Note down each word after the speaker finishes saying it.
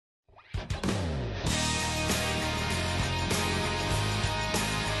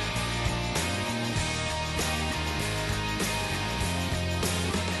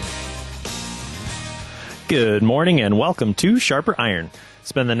Good morning and welcome to Sharper Iron.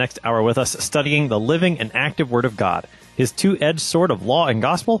 Spend the next hour with us studying the living and active Word of God, His two-edged sword of law and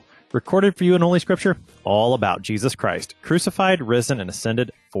gospel, recorded for you in Holy Scripture, all about Jesus Christ, crucified, risen, and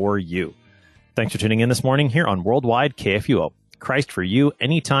ascended for you. Thanks for tuning in this morning here on Worldwide KFUO. Christ for you,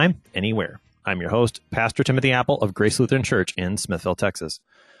 anytime, anywhere. I'm your host, Pastor Timothy Apple of Grace Lutheran Church in Smithville, Texas.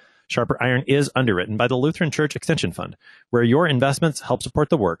 Sharper Iron is underwritten by the Lutheran Church Extension Fund, where your investments help support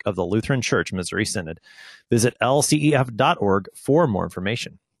the work of the Lutheran Church Missouri Synod. Visit lcef.org for more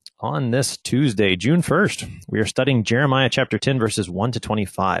information. On this Tuesday, June 1st, we are studying Jeremiah chapter 10, verses 1 to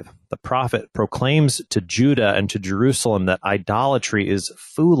 25. The prophet proclaims to Judah and to Jerusalem that idolatry is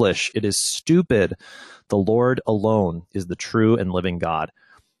foolish, it is stupid. The Lord alone is the true and living God.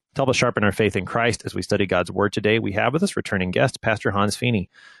 To help us sharpen our faith in Christ as we study God's Word today, we have with us returning guest, Pastor Hans Feeney.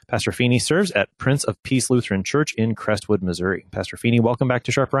 Pastor Feeney serves at Prince of Peace Lutheran Church in Crestwood, Missouri. Pastor Feeney, welcome back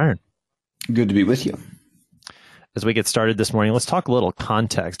to Sharper Iron. Good to be with you. As we get started this morning, let's talk a little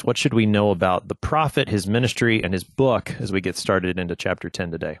context. What should we know about the prophet, his ministry, and his book as we get started into chapter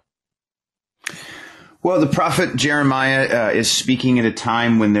 10 today? Well, the prophet Jeremiah is speaking at a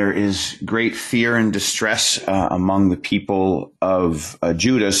time when there is great fear and distress among the people of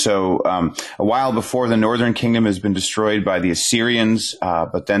Judah. So a while before, the northern kingdom has been destroyed by the Assyrians,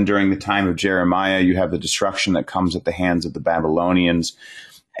 but then during the time of Jeremiah, you have the destruction that comes at the hands of the Babylonians.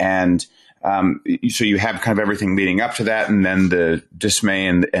 And so you have kind of everything leading up to that, and then the dismay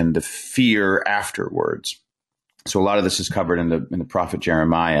and the fear afterwards. So a lot of this is covered in the prophet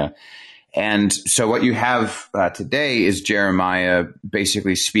Jeremiah. And so what you have today is Jeremiah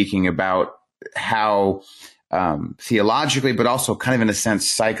basically speaking about how theologically, but also kind of in a sense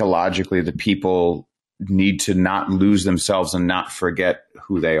psychologically, the people need to not lose themselves and not forget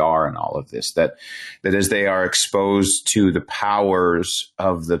who they are in all of this. That as they are exposed to the powers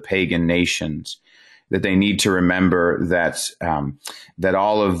of the pagan nations, that they need to remember that that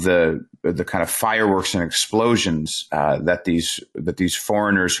all of the kind of fireworks and explosions that these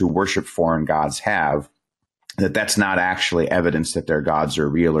foreigners who worship foreign gods have, that's not actually evidence that their gods are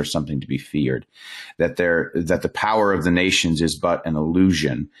real or something to be feared. That the power of the nations is but an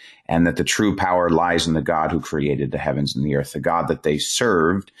illusion, and that the true power lies in the God who created the heavens and the earth, the God that they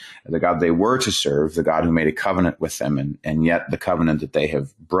served, the God they were to serve, the God who made a covenant with them, and yet the covenant that they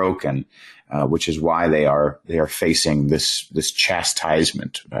have broken, which is why they are facing this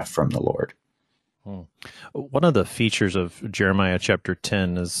chastisement from the Lord. One of the features of Jeremiah chapter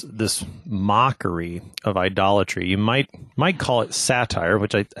 10 is this mockery of idolatry. You might call it satire,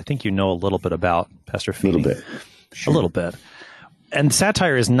 which I think you know a little bit about, Pastor Feeney. A little bit. Sure. A little bit. And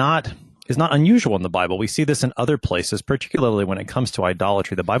satire is not unusual in the Bible. We see this in other places, particularly when it comes to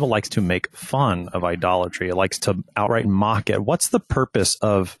idolatry. The Bible likes to make fun of idolatry. It likes to outright mock it. What's the purpose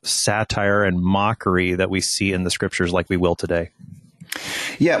of satire and mockery that we see in the scriptures like we will today?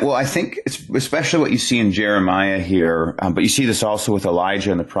 Yeah, well, I think it's especially what you see in Jeremiah here, but you see this also with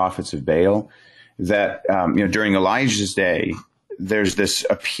Elijah and the prophets of Baal, that during Elijah's day, there's this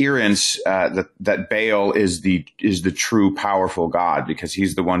appearance that Baal is the true powerful God, because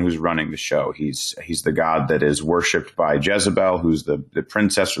he's the one who's running the show. He's the God that is worshipped by Jezebel, who's the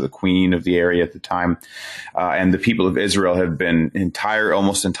princess or the queen of the area at the time, and the people of Israel have been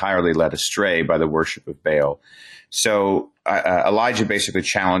almost entirely led astray by the worship of Baal. So Elijah basically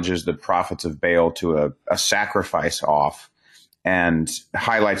challenges the prophets of Baal to a sacrifice off, and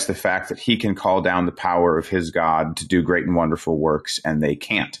highlights the fact that he can call down the power of his God to do great and wonderful works, and they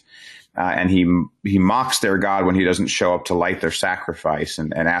can't. And he mocks their God when he doesn't show up to light their sacrifice,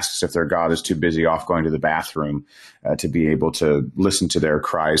 and asks if their God is too busy off going to the bathroom to be able to listen to their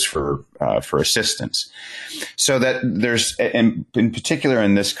cries for assistance. So that there's, in particular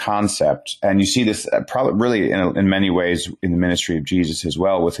in this concept, and you see this probably really in many ways in the ministry of Jesus as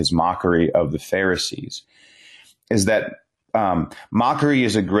well, with his mockery of the Pharisees, is that mockery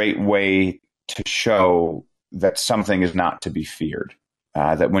is a great way to show that something is not to be feared.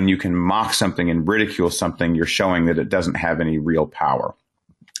 That when you can mock something and ridicule something, you're showing that it doesn't have any real power.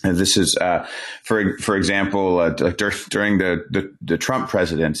 And this is, for example, during the Trump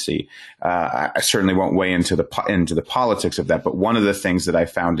presidency. I certainly won't weigh into the politics of that, but one of the things that I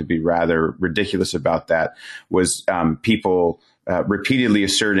found to be rather ridiculous about that was people repeatedly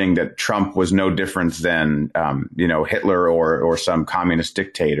asserting that Trump was no different than Hitler or some communist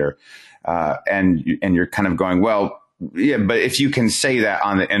dictator, and you're kind of going, well, yeah, but if you can say that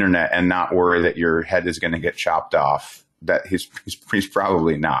on the internet and not worry that your head is going to get chopped off, that he's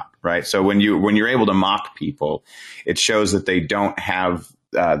probably not, right? So when you're able to mock people, it shows that they don't have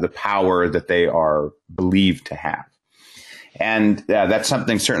the power that they are believed to have. And that's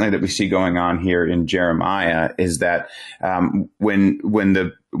something certainly that we see going on here in Jeremiah, is that when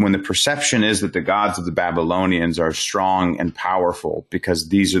the perception is that the gods of the Babylonians are strong and powerful because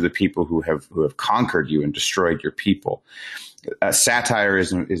these are the people who have conquered you and destroyed your people, satire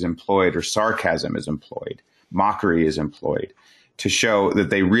is employed, or sarcasm is employed, mockery is employed, to show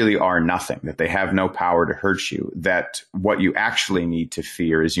that they really are nothing, that they have no power to hurt you, that what you actually need to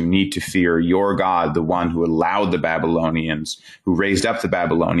fear is you need to fear your God, the one who allowed the Babylonians, who raised up the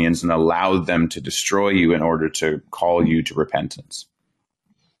Babylonians and allowed them to destroy you in order to call you to repentance.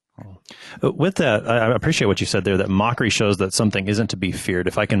 With that, I appreciate what you said there, that mockery shows that something isn't to be feared.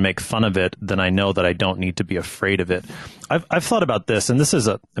 If I can make fun of it, then I know that I don't need to be afraid of it. I've thought about this, and this is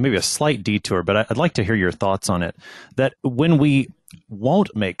maybe a slight detour, but I'd like to hear your thoughts on it, that when we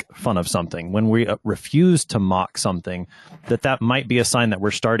won't make fun of something, when we refuse to mock something, that might be a sign that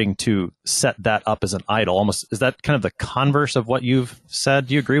we're starting to set that up as an idol. Almost, is that kind of the converse of what you've said?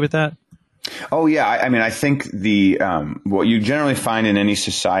 Do you agree with that? Oh, yeah. I mean, I think what you generally find in any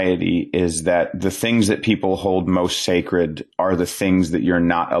society is that the things that people hold most sacred are the things that you're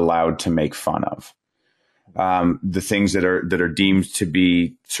not allowed to make fun of. The things that are deemed to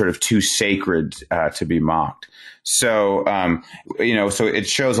be sort of too sacred to be mocked. So so it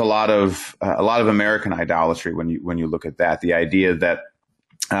shows a lot of American idolatry when you look at that. The idea that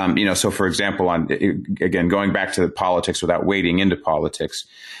so for example, again going back to the politics without wading into politics.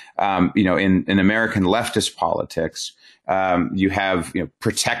 In American leftist politics, you have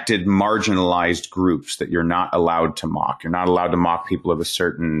protected, marginalized groups that you're not allowed to mock. You're not allowed to mock people of a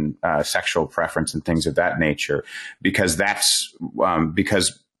certain sexual preference and things of that nature, because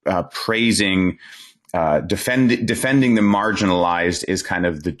praising, defending the marginalized is kind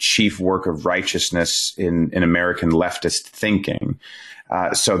of the chief work of righteousness in American leftist thinking.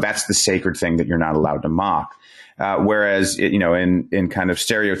 So that's the sacred thing that you're not allowed to mock. Whereas, in kind of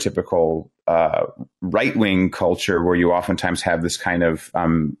stereotypical right-wing culture, where you oftentimes have this kind of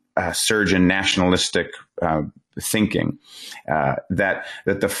surge in nationalistic thinking, that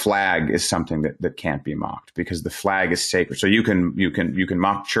the flag is something that can't be mocked, because the flag is sacred. So you can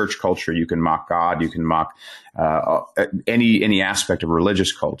mock church culture, you can mock God, you can mock any aspect of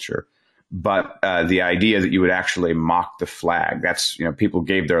religious culture. But the idea that you would actually mock the flag, that's, people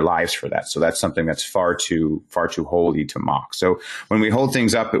gave their lives for that. So that's something that's far too holy to mock. So when we hold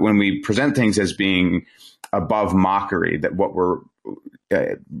things up, when we present things as being above mockery, that what we're,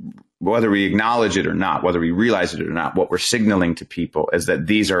 whether we acknowledge it or not, whether we realize it or not, what we're signaling to people is that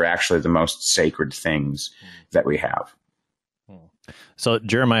these are actually the most sacred things that we have. So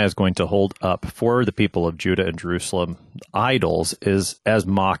Jeremiah is going to hold up for the people of Judah and Jerusalem idols as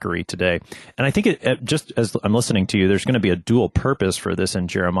mockery today. And I think just as I'm listening to you, there's going to be a dual purpose for this in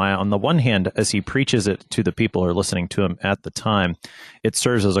Jeremiah. On the one hand, as he preaches it to the people who are listening to him at the time, it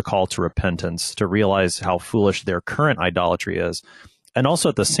serves as a call to repentance, to realize how foolish their current idolatry is. And also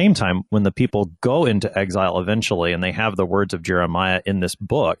at the same time, when the people go into exile eventually and they have the words of Jeremiah in this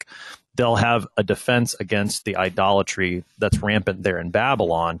book, they'll have a defense against the idolatry that's rampant there in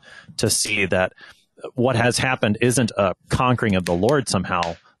Babylon, to see that what has happened isn't a conquering of the Lord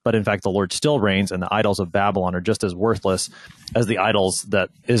somehow, but in fact the Lord still reigns, and the idols of Babylon are just as worthless as the idols that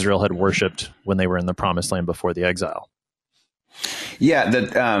Israel had worshipped when they were in the Promised Land before the exile. Yeah,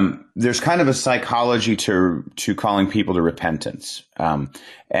 there's kind of a psychology to calling people to repentance,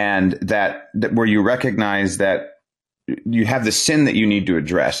 and that where you recognize that you have the sin that you need to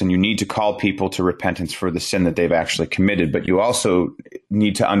address, and you need to call people to repentance for the sin that they've actually committed. But you also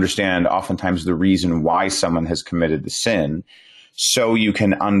need to understand oftentimes the reason why someone has committed the sin, so you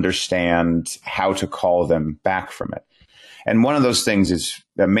can understand how to call them back from it. And one of those things is,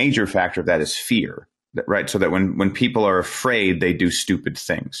 a major factor of that is fear. Right. So that when people are afraid, they do stupid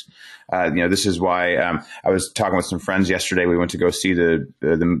things. This is why I was talking with some friends yesterday. We went to go see the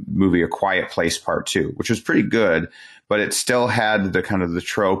movie A Quiet Place Part 2, which was pretty good, but it still had the kind of the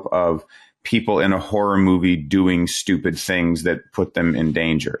trope of people in a horror movie doing stupid things that put them in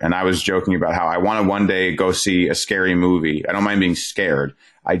danger. And I was joking about how I want to one day go see a scary movie. I don't mind being scared.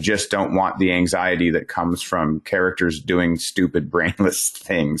 I just don't want the anxiety that comes from characters doing stupid, brainless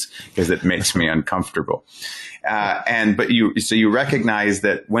things, because it makes me uncomfortable. But you recognize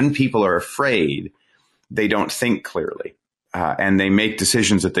that when people are afraid, they don't think clearly. And they make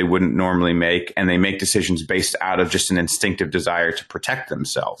decisions that they wouldn't normally make. And they make decisions based out of just an instinctive desire to protect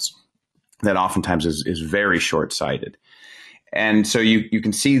themselves that oftentimes is very short-sighted. And so you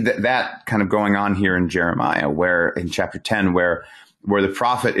can see that kind of going on here in Jeremiah, where in chapter 10, where the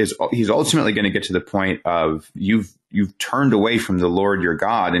prophet he's ultimately going to get to the point of you've turned away from the Lord your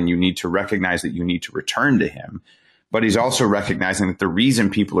God, and you need to recognize that you need to return to him. But he's also recognizing that the reason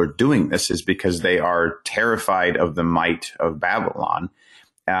people are doing this is because they are terrified of the might of Babylon.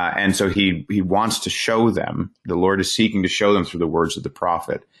 And so he wants to show them, the Lord is seeking to show them through the words of the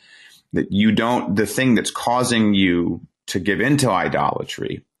prophet, that the thing that's causing you to give into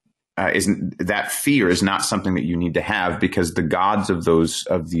idolatry, that fear is not something that you need to have, because the gods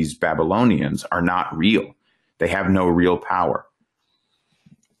of these Babylonians are not real. They have no real power.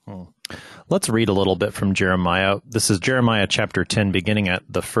 Let's read a little bit from Jeremiah. This is Jeremiah chapter 10, beginning at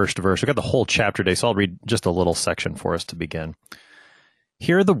the first verse. We've got the whole chapter today, so I'll read just a little section for us to begin.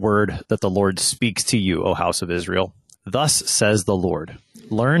 Hear the word that the Lord speaks to you, O house of Israel. Thus says the Lord,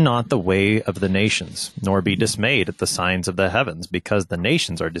 learn not the way of the nations, nor be dismayed at the signs of the heavens, because the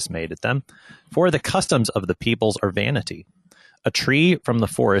nations are dismayed at them. For the customs of the peoples are vanity. A tree from the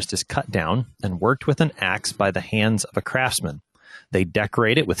forest is cut down and worked with an axe by the hands of a craftsman. They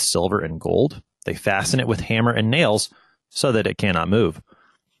decorate it with silver and gold. They fasten it with hammer and nails so that it cannot move.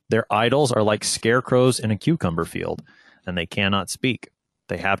 Their idols are like scarecrows in a cucumber field, and they cannot speak.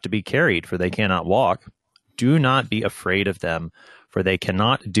 They have to be carried, for they cannot walk. Do not be afraid of them, for they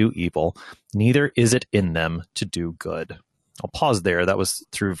cannot do evil, neither is it in them to do good. I'll pause there. That was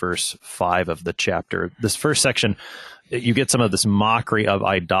through verse 5 of the chapter. This first section, you get some of this mockery of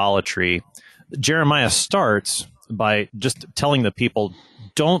idolatry. Jeremiah starts by just telling the people,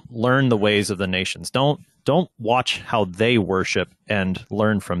 don't learn the ways of the nations. Don't watch how they worship and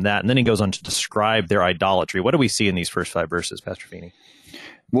learn from that. And then he goes on to describe their idolatry. What do we see in these first 5 verses, Pastor Feeney?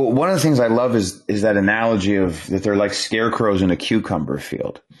 Well, one of the things I love is that analogy of that they're like scarecrows in a cucumber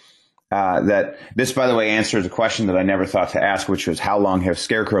field. That this, by the way, answers a question that I never thought to ask, which was how long have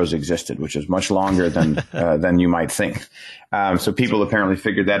scarecrows existed, which is much longer than you might think. So people apparently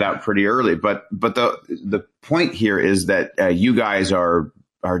figured that out pretty early. But the point here is that you guys are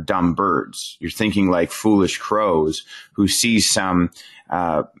dumb birds. You're thinking like foolish crows who see some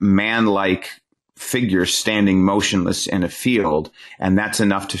man-like figure standing motionless in a field, and that's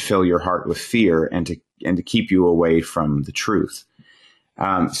enough to fill your heart with fear and to keep you away from the truth.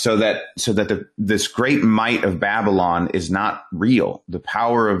 So that this great might of Babylon is not real. The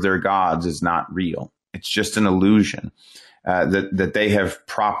power of their gods is not real. It's just an illusion that they have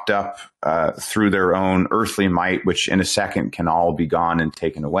propped up through their own earthly might, which in a second can all be gone and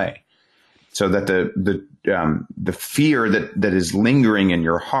taken away. So that the fear that is lingering in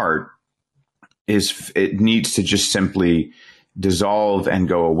your heart it needs to just simply dissolve and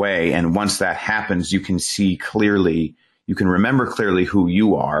go away. And once that happens, you can see clearly. You can remember clearly who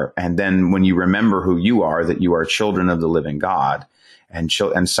you are. And then when you remember who you are, that you are children of the living God and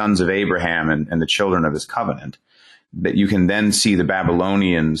sons of Abraham and the children of his covenant, that you can then see the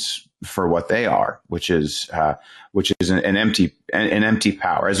Babylonians for what they are, which is an empty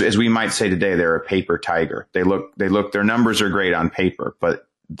power. As we might say today, they're a paper tiger. Their numbers are great on paper, but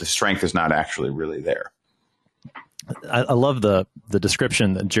the strength is not actually really there. I love the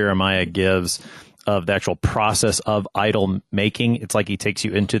description that Jeremiah gives of the actual process of idol making. It's like he takes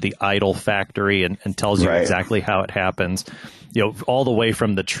you into the idol factory and tells you exactly how it happens, all the way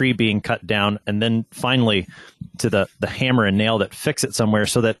from the tree being cut down and then finally to the hammer and nail that fix it somewhere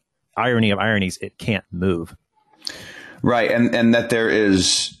so that, irony of ironies, it can't move. Right. And that there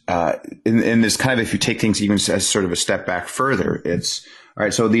is, in this kind of, if you take things even as sort of a step back further, it's, all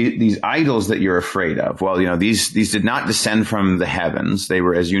right, so these idols that you're afraid of, well, these did not descend from the heavens. They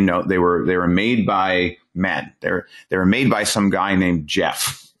were, as you know, they were made by men. They were made by some guy named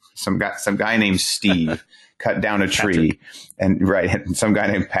Jeff, some guy named Steve, cut down a tree, and some guy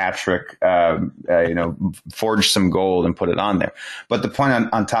named Patrick, forged some gold and put it on there. But the point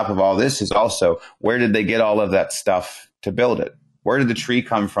on top of all this is also, where did they get all of that stuff to build it? Where did the tree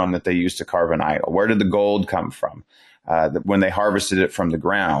come from that they used to carve an idol? Where did the gold come from? When they harvested it from the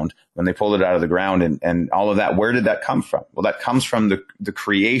ground, when they pulled it out of the ground and all of that, where did that come from? Well, that comes from the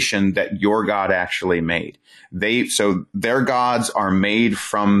creation that your God actually made. So their gods are made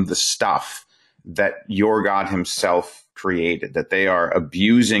from the stuff that your God himself created, that they are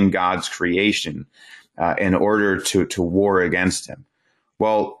abusing God's creation in order to war against him.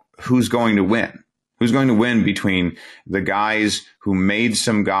 Well, who's going to win? Who's going to win between the guys who made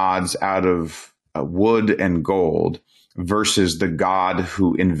some gods out of wood and gold versus the God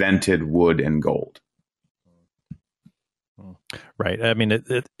who invented wood and gold? Right. I mean,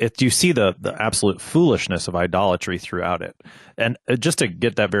 you see the absolute foolishness of idolatry throughout it. And just to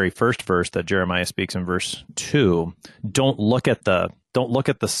get that very first verse that Jeremiah speaks in verse 2, don't look at the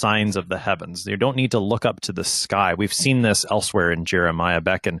signs of the heavens. You don't need to look up to the sky. We've seen this elsewhere in Jeremiah.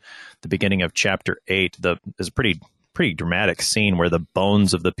 Back in the beginning of chapter 8, is a pretty pretty dramatic scene where the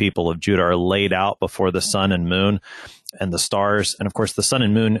bones of the people of Judah are laid out before the sun and moon and the stars. And of course, the sun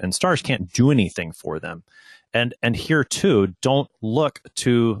and moon and stars can't do anything for them. And here too, don't look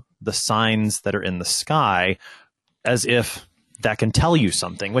to the signs that are in the sky as if that can tell you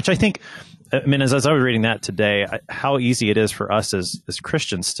something, which I think, I mean, as I was reading that today, how easy it is for us as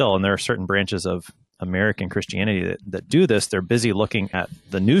Christians still, and there are certain branches of American Christianity that do this. They're busy looking at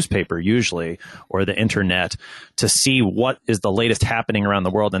the newspaper usually, or the internet, to see what is the latest happening around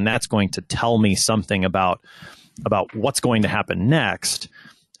the world, and that's going to tell me something about what's going to happen next.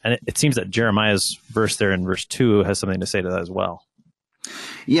 And it seems that Jeremiah's verse there in verse 2 has something to say to that as well.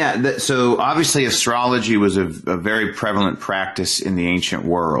 Yeah, so obviously astrology was a very prevalent practice in the ancient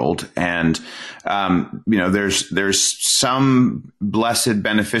world, and there's some blessed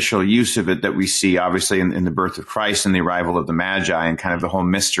beneficial use of it that we see obviously in the birth of Christ and the arrival of the Magi, and kind of the whole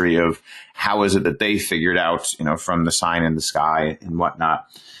mystery of how is it that they figured out, from the sign in the sky and whatnot.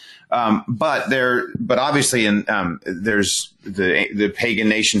 But obviously, there's the pagan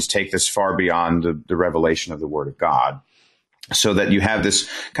nations take this far beyond the revelation of the Word of God, so that you have this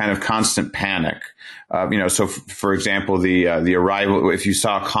kind of constant panic. So for example, the arrival, if you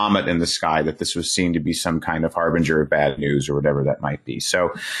saw a comet in the sky, that this was seen to be some kind of harbinger of bad news or whatever that might be.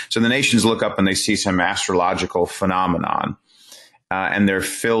 So the nations look up and they see some astrological phenomenon, and they're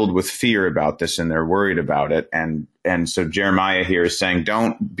filled with fear about this, and they're worried about it. And so Jeremiah here is saying,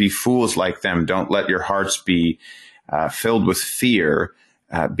 don't be fools like them. Don't let your hearts be filled with fear,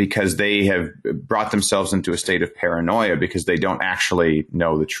 because they have brought themselves into a state of paranoia because they don't actually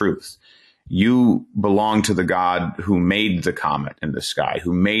know the truth. You belong to the God who made the comet in the sky,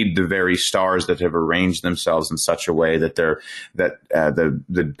 who made the very stars that have arranged themselves in such a way that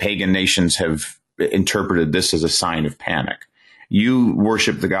the pagan nations have interpreted this as a sign of panic. You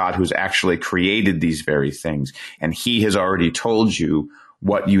worship the God who's actually created these very things, and he has already told you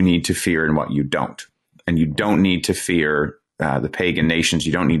what you need to fear and what you don't. And you don't need to fear the pagan nations.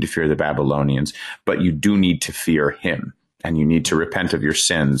 You don't need to fear the Babylonians, but you do need to fear him, and you need to repent of your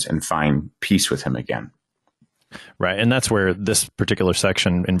sins and find peace with him again. Right. And that's where this particular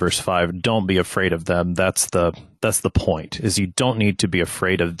section in verse 5, don't be afraid of them. That's the point, is you don't need to be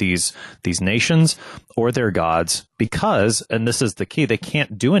afraid of these nations or their gods, because, and this is the key, they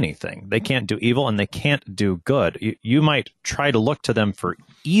can't do anything. They can't do evil and they can't do good. You might try to look to them for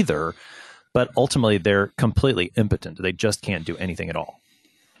either, but ultimately they're completely impotent. They just can't do anything at all.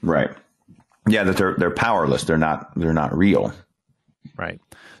 Right. Yeah, that they're powerless. They're not real. Right.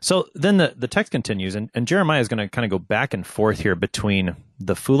 So then the text continues, and Jeremiah is going to kind of go back and forth here between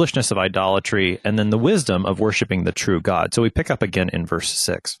the foolishness of idolatry and then the wisdom of worshiping the true God. So we pick up again in verse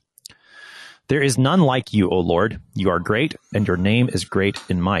 6. There is none like you, O Lord. You are great, and your name is great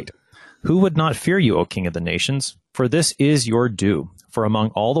in might. Who would not fear you, O King of the nations? For this is your due. For among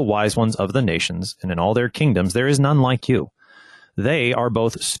all the wise ones of the nations, and in all their kingdoms, there is none like you. They are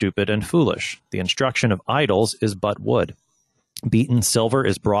both stupid and foolish. The instruction of idols is but wood. Beaten silver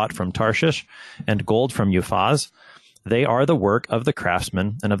is brought from Tarshish, and gold from Uphaz. They are the work of the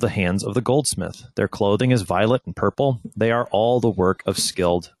craftsman and of the hands of the goldsmith. Their clothing is violet and purple. They are all the work of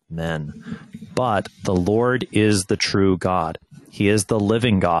skilled men. But the Lord is the true God. He is the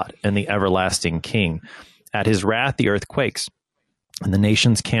living God and the everlasting King. At his wrath the earth quakes, and the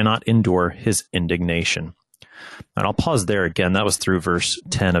nations cannot endure his indignation. And I'll pause there again. That was through verse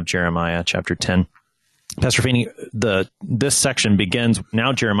 10 of Jeremiah, chapter 10. Pastor Feeney, this section begins,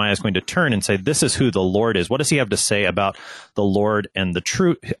 now Jeremiah is going to turn and say, this is who the Lord is. What does he have to say about the Lord and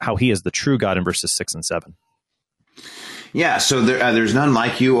how he is the true God in verses 6 and 7? Yeah, so there's none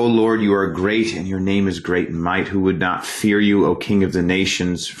like you, O Lord. You are great, and your name is great in might. Who would not fear you, O King of the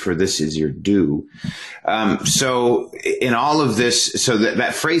nations? For this is your due. So in all of this, so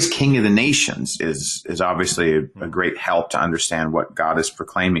that phrase "King of the nations" is obviously a great help to understand what God is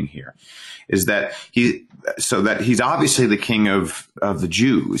proclaiming here. Is that he's obviously the king of the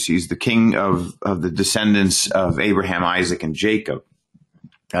Jews. He's the king of the descendants of Abraham, Isaac, and Jacob.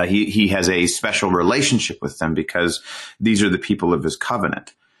 He has a special relationship with them because these are the people of his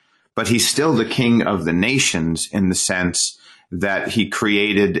covenant. But he's still the king of the nations in the sense that he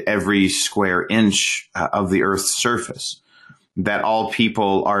created every square inch of the earth's surface, that all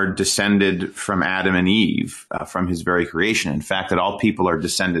people are descended from Adam and Eve, from his very creation. In fact, that all people are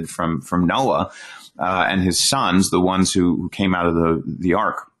descended from Noah and his sons, the ones who came out of the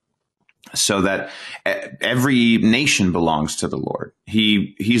ark. So that every nation belongs to the Lord.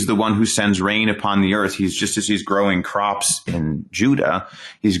 He's the one who sends rain upon the earth. Just as he's growing crops in Judah,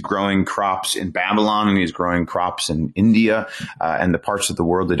 he's growing crops in Babylon, and he's growing crops in India and the parts of the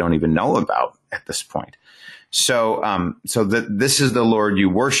world they don't even know about. at this point. So, so that this is the Lord you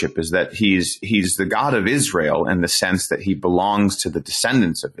worship, is that he's the God of Israel in the sense that he belongs to the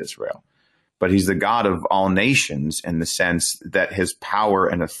descendants of Israel, but he's the God of all nations in the sense that his power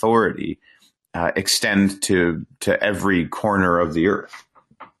and authority extend to every corner of the earth.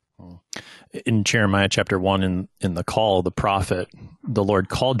 In Jeremiah chapter 1, in the call, the prophet, the Lord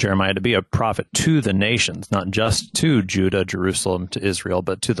called Jeremiah to be a prophet to the nations, not just to Judah, Jerusalem, to Israel,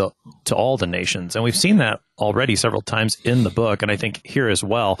 but to all the nations. And we've seen that already several times in the book, and I think here as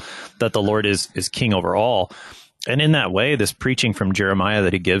well, that the Lord is king over all. And in that way, this preaching from Jeremiah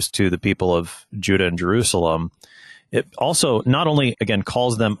that he gives to the people of Judah and Jerusalem, it also not only, again,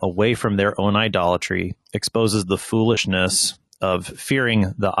 calls them away from their own idolatry, exposes the foolishness of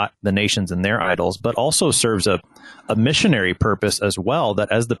fearing the nations and their idols, but also serves a missionary purpose as well,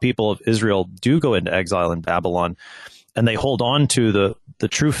 that as the people of Israel do go into exile in Babylon and they hold on to the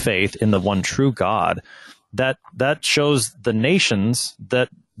true faith in the one true God, that shows the nations that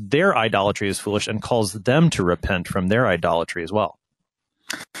their idolatry is foolish and calls them to repent from their idolatry as well.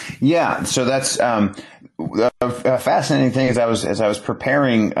 Yeah, so that's a fascinating thing. As I was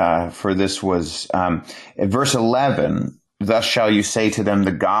preparing for this was in verse 11. Thus shall you say to them,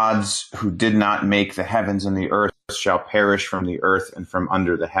 the gods who did not make the heavens and the earth shall perish from the earth and from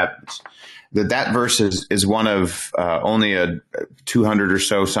under the heavens. That verse is one of only 200 or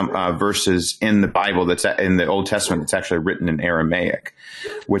so verses in the Bible that's in the Old Testament that's actually written in Aramaic,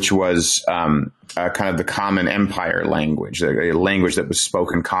 which was kind of the common empire language, a language that was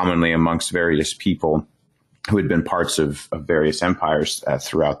spoken commonly amongst various people who had been parts of various empires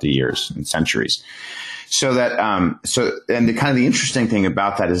throughout the years and centuries. So that, and the kind of the interesting thing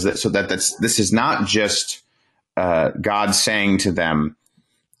about that is that this is not just God saying to them,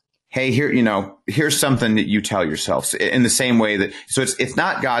 hey, here's something that you tell yourself, in the same way that, so it's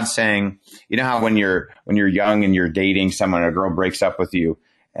not God saying, you know how when you're young and you're dating someone, a girl breaks up with you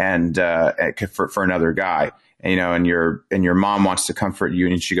and for another guy, and your mom wants to comfort you,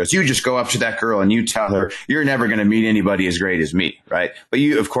 and she goes, you just go up to that girl and you tell her you're never going to meet anybody as great as me, right? But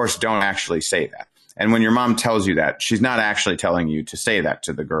you, of course, don't actually say that. And when your mom tells you that, she's not actually telling you to say that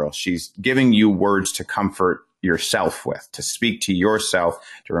to the girl. She's giving you words to comfort yourself with, to speak to yourself,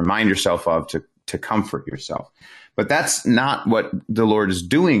 to remind yourself of, to comfort yourself. But that's not what the Lord is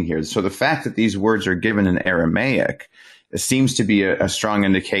doing here. So the fact that these words are given in Aramaic, it seems to be a strong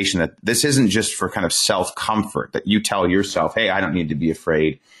indication that this isn't just for kind of self-comfort, that you tell yourself, hey, I don't need to be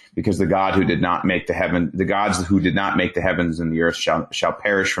afraid, because the God who did not make the gods who did not make the heavens and the earth shall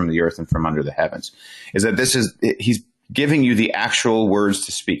perish from the earth and from under the heavens. Is that he's giving you the actual words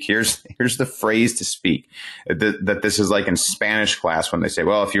to speak. Here's the phrase to speak. That this is like in Spanish class when they say,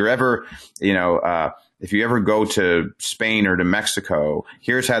 well, if you ever go to Spain or to Mexico,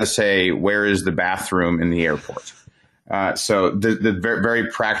 here's how to say, where is the bathroom in the airport? So the very, very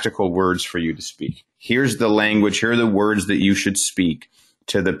practical words for you to speak. Here's the language. Here are the words that you should speak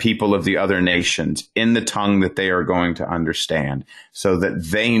to the people of the other nations in the tongue that they are going to understand, so that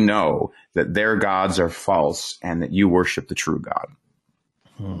they know that their gods are false and that you worship the true God.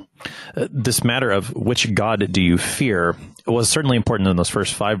 This matter of which God do you fear was certainly important in those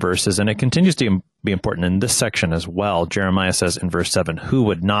first 5 verses, and it continues to be important in this section as well. Jeremiah says in verse 7, who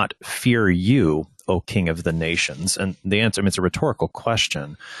would not fear you, O King of the nations? And the answer, it's a rhetorical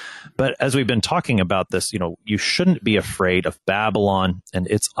question. But as we've been talking about this, you shouldn't be afraid of Babylon and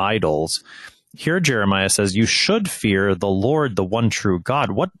its idols. Here Jeremiah says you should fear the Lord, the one true God.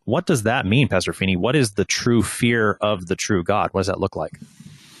 What does that mean, Pastor Feeney? What is the true fear of the true God? What does that look like?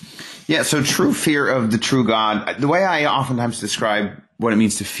 Yeah, so true fear of the true God, the way I oftentimes describe what it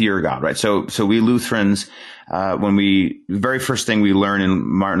means to fear God, right? So we Lutherans, the very first thing we learn in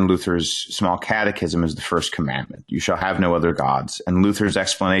Martin Luther's Small Catechism is the first commandment. You shall have no other gods. And Luther's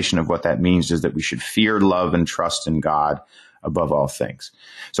explanation of what that means is that we should fear, love, and trust in God above all things.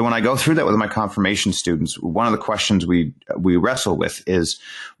 So when I go through that with my confirmation students, one of the questions we wrestle with is,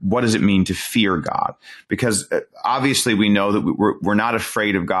 what does it mean to fear God? Because obviously we know that we're not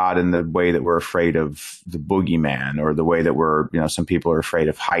afraid of God in the way that we're afraid of the boogeyman, or the way that some people are afraid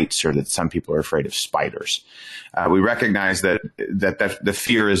of heights, or that some people are afraid of spiders. We recognize that the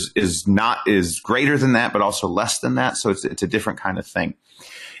fear is greater than that, but also less than that. So it's a different kind of thing.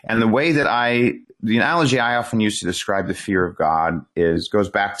 And the analogy I often use to describe the fear of God goes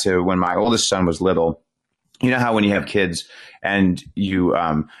back to when my oldest son was little. You know how when you have kids and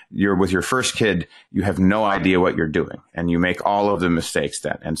you're with your first kid, you have no idea what you're doing and you make all of the mistakes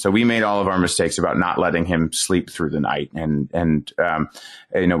then. And so we made all of our mistakes about not letting him sleep through the night.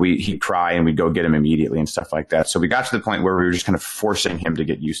 He'd cry and we'd go get him immediately and stuff like that. So we got to the point where we were just kind of forcing him to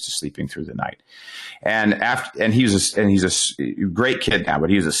get used to sleeping through the night. He's a great kid now, but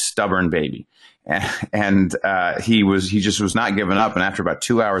he was a stubborn baby. He just was not giving up. And after about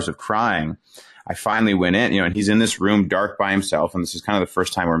 2 hours of crying, I finally went in, and he's in this room dark by himself. And this is kind of the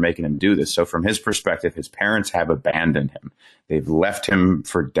first time we're making him do this. So from his perspective, his parents have abandoned him. They've left him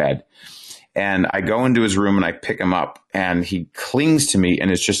for dead. And I go into his room and I pick him up and he clings to me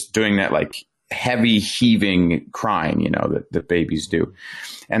and is just doing that like heavy heaving crying, that babies do.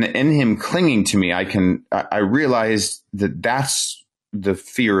 And in him clinging to me, I realized that that's the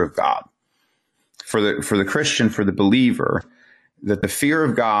fear of God. For the Christian, for the believer, that the fear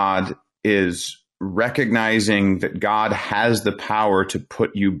of God is recognizing that God has the power to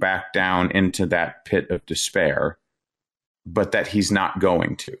put you back down into that pit of despair, but that he's not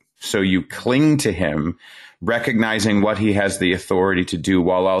going to. So you cling to him, recognizing what he has the authority to do,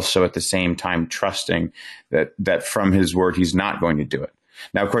 while also at the same time trusting that from his word, he's not going to do it.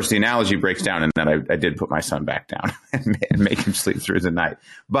 Now, of course, the analogy breaks down and then I did put my son back down and make him sleep through the night.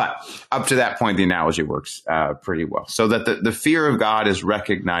 But up to that point, the analogy works pretty well. So that the fear of God is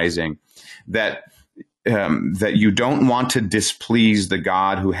recognizing that you don't want to displease the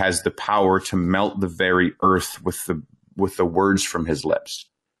God who has the power to melt the very earth with the words from his lips.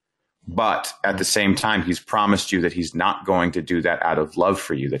 But at the same time, he's promised you that he's not going to do that out of love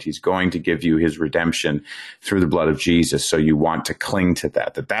for you, that he's going to give you his redemption through the blood of Jesus. So you want to cling to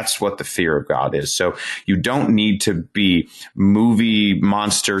that's what the fear of God is. So you don't need to be movie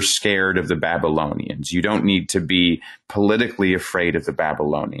monster scared of the Babylonians. You don't need to be politically afraid of the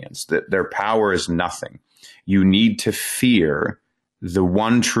Babylonians. Their power is nothing. You need to fear the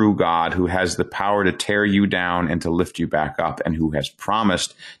one true God who has the power to tear you down and to lift you back up, and who has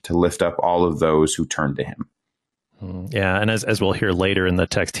promised to lift up all of those who turn to him. Yeah, and as we'll hear later in the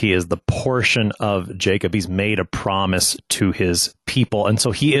text, he is the portion of Jacob. He's made a promise to his people, and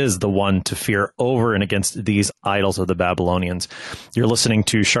so he is the one to fear over and against these idols of the Babylonians. You're listening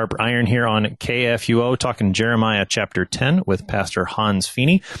to Sharper Iron here on KFUO, talking Jeremiah chapter 10 with Pastor Hans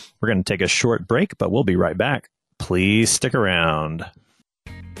Feeney. We're going to take a short break, but we'll be right back. Please stick around.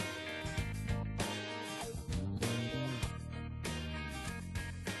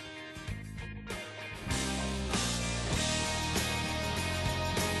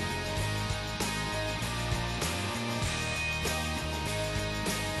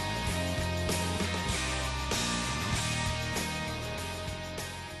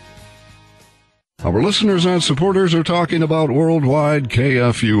 Our listeners and supporters are talking about Worldwide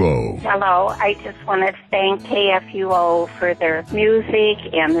KFUO. Hello, I just want to thank KFUO for their music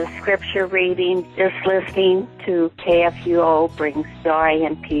and the scripture reading. Just listening to KFUO brings joy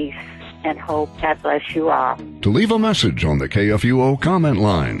and peace and hope. God bless you all. To leave a message on the KFUO comment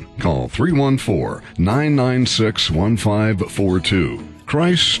line, call 314-996-1542.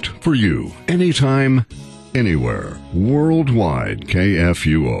 Christ for you, anytime, anywhere. Worldwide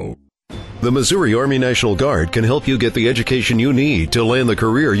KFUO. The Missouri Army National Guard can help you get the education you need to land the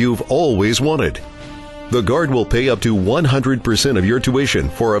career you've always wanted. The Guard will pay up to 100% of your tuition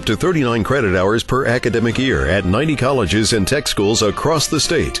for up to 39 credit hours per academic year at 90 colleges and tech schools across the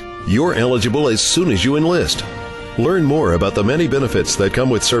state. You're eligible as soon as you enlist. Learn more about the many benefits that come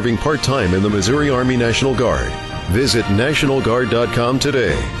with serving part-time in the Missouri Army National Guard. Visit NationalGuard.com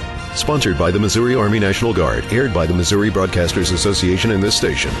today. Sponsored by the Missouri Army National Guard. Aired by the Missouri Broadcasters Association and this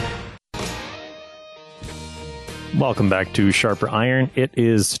station. Welcome back to Sharper Iron. It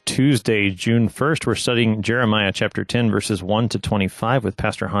is Tuesday, June 1st. We're studying Jeremiah chapter 10, verses 1 to 25 with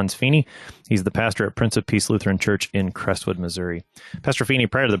Pastor Hans Feeney. He's the pastor at Prince of Peace Lutheran Church in Crestwood, Missouri. Pastor Feeney,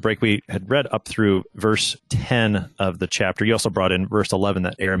 prior to the break, we had read up through verse 10 of the chapter. You also brought in verse 11,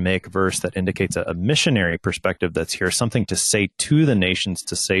 that Aramaic verse that indicates a missionary perspective that's here, something to say to the nations,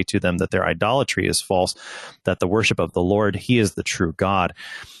 to say to them that their idolatry is false, that the worship of the Lord, he is the true God.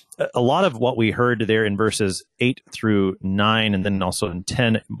 A lot of what we heard there in verses 8 through 9, and then also in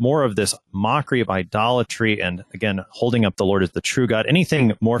 10, more of this mockery of idolatry and, again, holding up the Lord as the true God.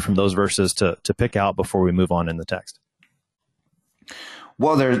 Anything more from those verses to pick out before we move on in the text?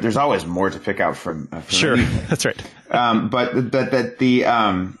 Well, there's always more to pick out from sure, that's right. But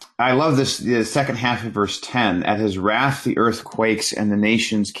I love this, the second half of verse 10. At his wrath the earth quakes, and the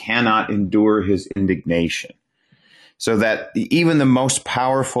nations cannot endure his indignation. So that even the most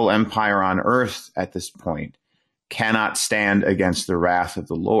powerful empire on earth at this point cannot stand against the wrath of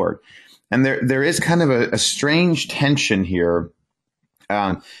the Lord. And there is kind of a strange tension here,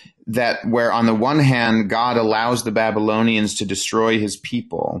 that where on the one hand, God allows the Babylonians to destroy his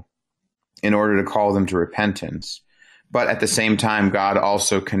people in order to call them to repentance. But at the same time, God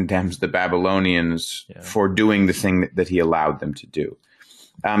also condemns the Babylonians for doing the thing that he allowed them to do.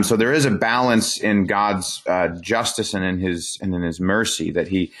 So there is a balance in God's justice and in his mercy, that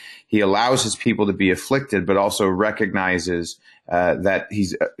he allows his people to be afflicted, but also recognizes that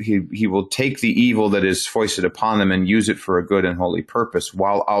he will take the evil that is foisted upon them and use it for a good and holy purpose,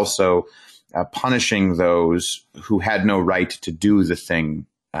 while also punishing those who had no right to do the thing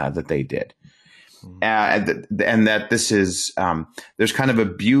that they did. And that this is, there's kind of a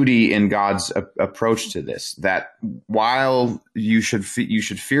beauty in God's approach to this, that while you should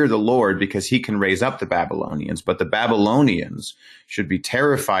fear the Lord because he can raise up the Babylonians, but the Babylonians should be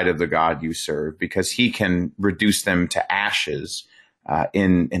terrified of the God you serve because he can reduce them to ashes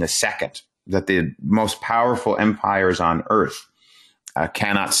in a second, that the most powerful empires on earth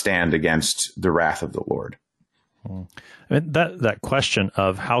cannot stand against the wrath of the Lord. I mean, that question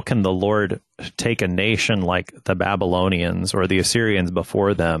of how can the Lord take a nation like the Babylonians or the Assyrians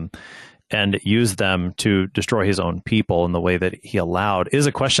before them and use them to destroy his own people in the way that he allowed is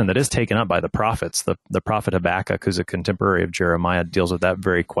a question that is taken up by the prophets. The prophet Habakkuk, who's a contemporary of Jeremiah, deals with that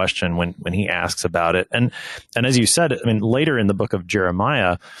very question when he asks about it. And as you said, I mean, later in the book of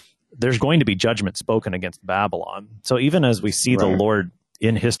Jeremiah, there's going to be judgment spoken against Babylon. So even as we see the Lord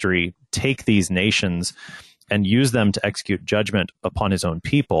in history take these nations and use them to execute judgment upon his own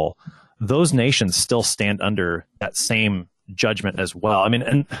people, those nations still stand under that same judgment as well. I mean,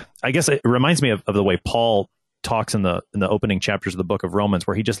 and I guess it reminds me of the way Paul talks in the opening chapters of the book of Romans,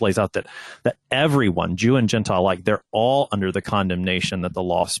 where he just lays out that everyone, Jew and Gentile alike, they're all under the condemnation that the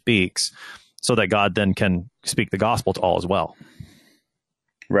law speaks, so that God then can speak the gospel to all as well.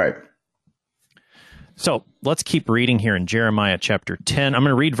 Right. So let's keep reading here in Jeremiah chapter 10. I'm going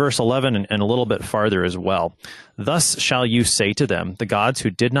to read verse 11 and a little bit farther as well. Thus shall you say to them, the gods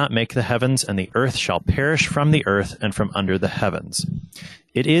who did not make the heavens and the earth shall perish from the earth and from under the heavens.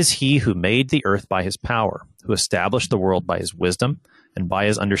 It is he who made the earth by his power, who established the world by his wisdom, and by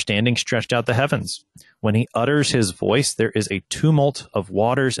his understanding stretched out the heavens. When he utters his voice, there is a tumult of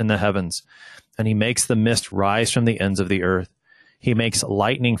waters in the heavens, and he makes the mist rise from the ends of the earth. He makes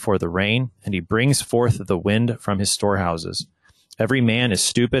lightning for the rain, and he brings forth the wind from his storehouses. Every man is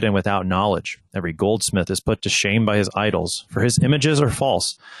stupid and without knowledge. Every goldsmith is put to shame by his idols, for his images are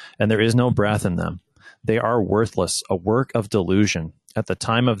false, and there is no breath in them. They are worthless, a work of delusion. At the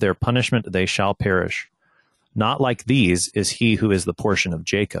time of their punishment they shall perish. Not like these is he who is the portion of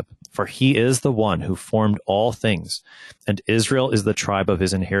Jacob, for he is the one who formed all things, and Israel is the tribe of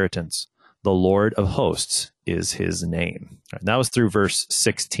his inheritance. The Lord of hosts is his name. Right, that was through verse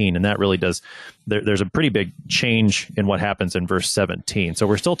 16, and that really does, there's a pretty big change in what happens in verse 17. So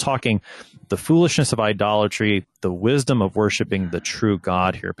we're still talking the foolishness of idolatry, the wisdom of worshiping the true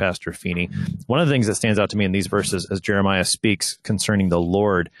God here, Pastor Feeney. One of the things that stands out to me in these verses as Jeremiah speaks concerning the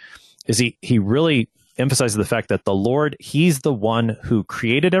Lord is he really emphasizes the fact that the Lord, he's the one who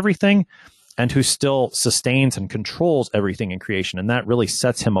created everything and who still sustains and controls everything in creation. And that really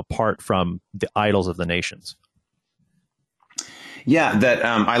sets him apart from the idols of the nations. Yeah,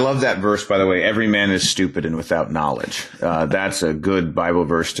 I love that verse, by the way. Every man is stupid and without knowledge. That's a good Bible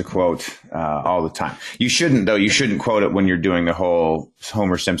verse to quote all the time. You shouldn't, though. You shouldn't quote it when you're doing the whole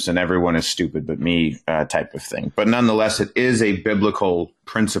Homer Simpson, everyone is stupid but me type of thing. But nonetheless, it is a biblical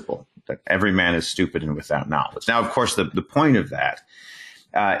principle that every man is stupid and without knowledge. Now, of course, the point of that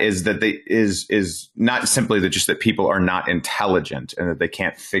is that is not simply that people are not intelligent and that they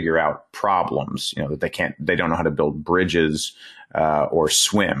can't figure out problems, that they don't know how to build bridges or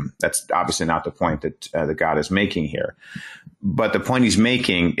swim. That's obviously not the point that God is making here. But the point he's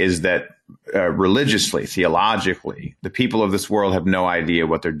making is that religiously, theologically, the people of this world have no idea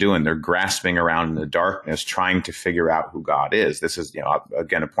what they're doing. They're grasping around in the darkness, trying to figure out who God is. This is,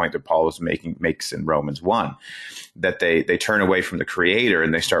 again, a point that Paul makes in Romans 1, that they turn away from the Creator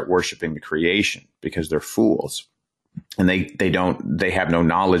and they start worshiping the creation because they're fools and they have no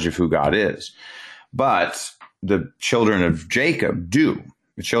knowledge of who God is. But the children of Jacob do.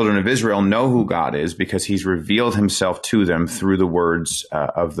 The children of Israel know who God is because he's revealed himself to them through the words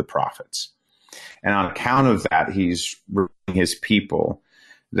of the prophets. And on account of that, he's reminding his people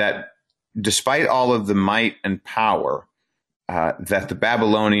that despite all of the might and power, that the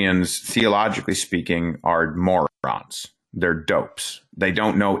Babylonians, theologically speaking, are morons. They're dopes. They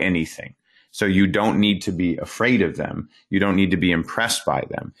don't know anything. So you don't need to be afraid of them. You don't need to be impressed by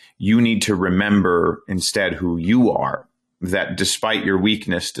them. You need to remember instead who you are, that despite your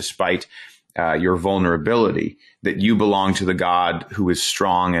weakness, despite your vulnerability, that you belong to the God who is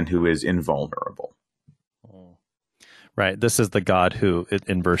strong and who is invulnerable. Right. This is the God who,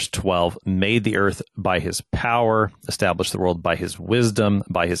 in verse 12, made the earth by his power, established the world by his wisdom,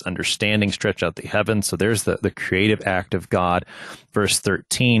 by his understanding, stretched out the heavens. So there's the creative act of God. Verse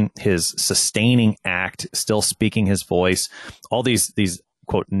 13, his sustaining act, still speaking his voice. All these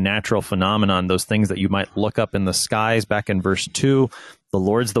quote, natural phenomenon, those things that you might look up in the skies. Back in verse 2, the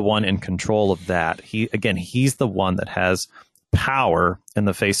Lord's the one in control of that. He's the one that has power in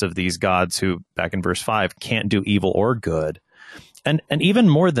the face of these gods who, back in verse 5, can't do evil or good. And even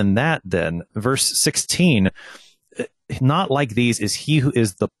more than that, then, verse 16, not like these is he who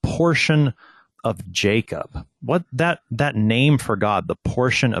is the portion of Jacob. What that name for God, the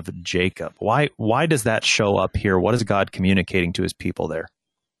portion of Jacob, why does that show up here? What is God communicating to his people there?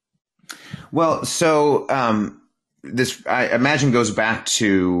 Well, so this, I imagine, goes back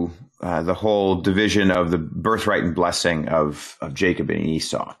to the whole division of the birthright and blessing of Jacob and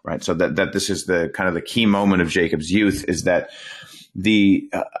Esau, right? So that this is the kind of the key moment of Jacob's youth, is that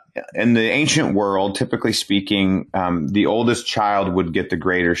in the ancient world, typically speaking, the oldest child would get the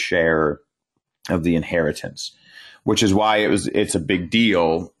greater share of the inheritance, which is why it's a big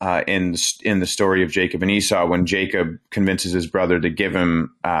deal in the story of Jacob and Esau when Jacob convinces his brother to give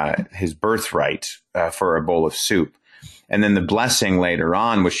him his birthright for a bowl of soup. And then the blessing later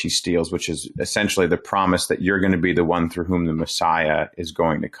on, which he steals, which is essentially the promise that you're going to be the one through whom the Messiah is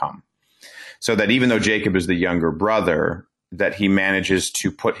going to come. So that even though Jacob is the younger brother, that he manages to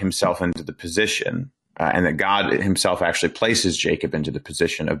put himself into the position, and that God himself actually places Jacob into the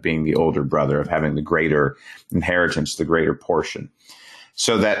position of being the older brother, of having the greater inheritance, the greater portion.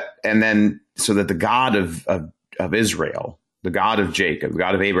 So that the God of Israel, the God of Jacob, the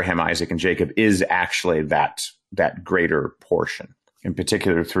God of Abraham, Isaac, and Jacob, is actually that greater portion, in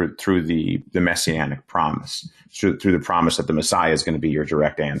particular through the messianic promise, through the promise that the Messiah is going to be your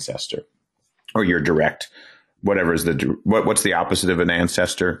direct ancestor, or your direct, whatever is what's the opposite of an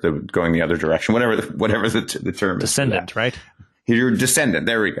ancestor, going the other direction, whatever the term is. Descendant, right? Your descendant.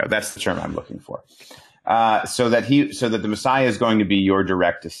 There we go. That's the term I'm looking for. So that the Messiah is going to be your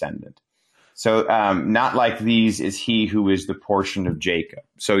direct descendant. So not like these is he who is the portion of Jacob.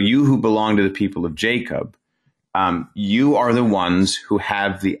 So you who belong to the people of Jacob, you are the ones who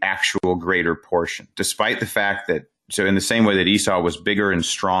have the actual greater portion, despite the fact that, so in the same way that Esau was bigger and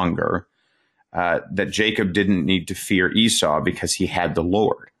stronger, that Jacob didn't need to fear Esau because he had the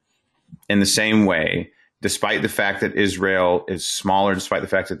Lord. In the same way, despite the fact that Israel is smaller, despite the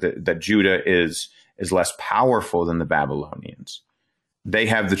fact that Judah is less powerful than the Babylonians, they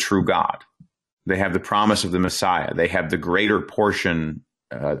have the true God. They have the promise of the Messiah. They have the greater portion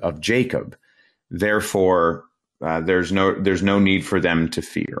of Jacob. Therefore, there's no need for them to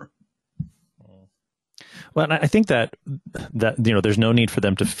fear. Well, and I think that there's no need for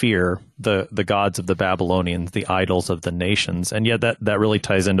them to fear the gods of the Babylonians, the idols of the nations, and yet that really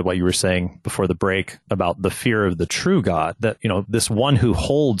ties into what you were saying before the break about the fear of the true God. That this one who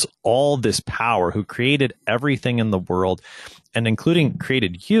holds all this power, who created everything in the world, and including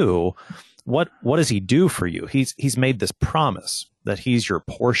created you. What does he do for you? He's made this promise that he's your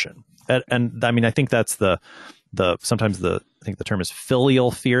portion, and I mean I think that's sometimes I think the term is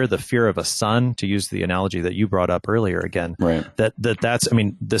filial fear, the fear of a son, to use the analogy that you brought up earlier again. Right. That's, I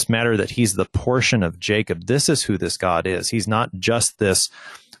mean, this matter that he's the portion of Jacob. This is who this God is. He's not just this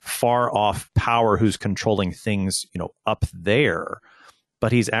far off power who's controlling things, up there,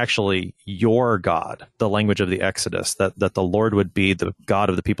 but he's actually your God, the language of the Exodus, that the Lord would be the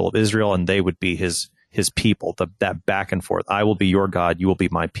God of the people of Israel and they would be his people, that back and forth. I will be your God. You will be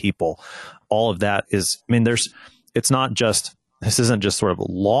my people. All of that is, I mean, this isn't just sort of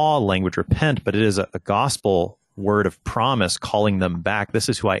law language, repent, but it is a gospel word of promise calling them back. This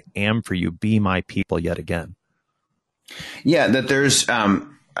is who I am for you. Be my people yet again. Yeah, that there's,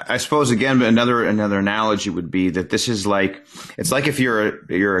 I suppose, again, another analogy would be that this is it's like if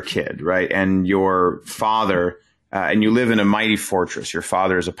you're a kid, right? And your father, and you live in a mighty fortress. Your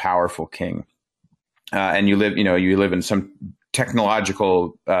father is a powerful king. And you live in some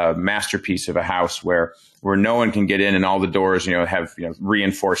technological masterpiece of a house where no one can get in, and all the doors, have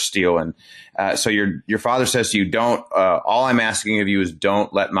reinforced steel. And so your father says to you, "Don't. All I'm asking of you is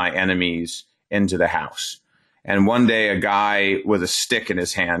don't let my enemies into the house." And one day, a guy with a stick in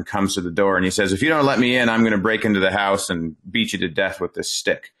his hand comes to the door, and he says, "If you don't let me in, I'm going to break into the house and beat you to death with this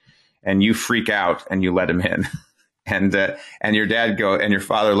stick." And you freak out and you let him in, and your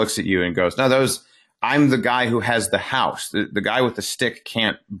father looks at you and goes, "No, I'm the guy who has the house. The guy with the stick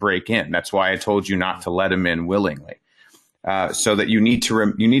can't break in. That's why I told you not to let him in willingly." So that you need to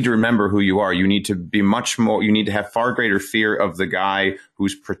remember who you are. You need to be much more. You need to have far greater fear of the guy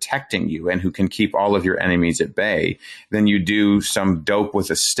who's protecting you and who can keep all of your enemies at bay than you do some dope with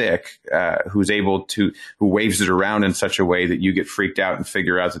a stick who waves it around in such a way that you get freaked out and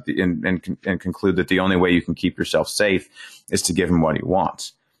figure out that and conclude that the only way you can keep yourself safe is to give him what he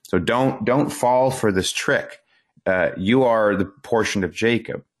wants. So don't fall for this trick. You are the portion of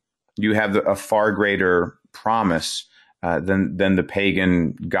Jacob. You have a far greater promise than the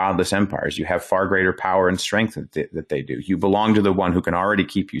pagan godless empires. You have far greater power and strength that they do. You belong to the one who can already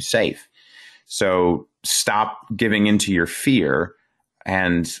keep you safe. So stop giving into your fear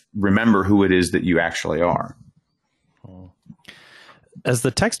and remember who it is that you actually are. As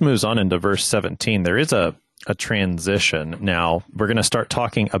the text moves on into verse 17, there is a transition. Now we're going to start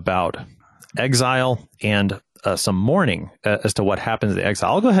talking about exile and some mourning as to what happens in the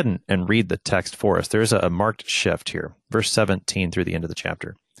exile. I'll go ahead and read the text for us. There's a marked shift here. Verse 17 through the end of the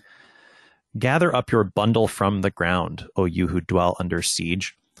chapter. Gather up your bundle from the ground, O you who dwell under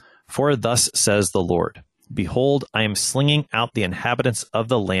siege. For thus says the Lord, behold, I am slinging out the inhabitants of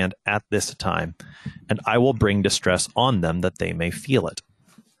the land at this time, and I will bring distress on them that they may feel it.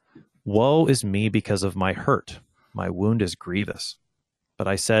 Woe is me because of my hurt. My wound is grievous. But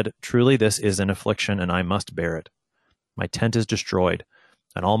I said, truly this is an affliction, and I must bear it. My tent is destroyed,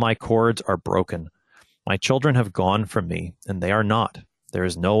 and all my cords are broken. My children have gone from me, and they are not. There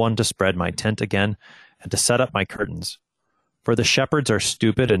is no one to spread my tent again, and to set up my curtains. For the shepherds are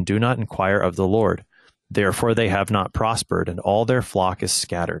stupid, and do not inquire of the Lord. Therefore they have not prospered, and all their flock is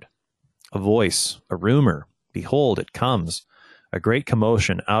scattered. A voice, a rumor, behold, it comes. A great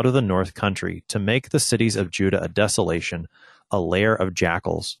commotion out of the north country, to make the cities of Judah a desolation, a lair of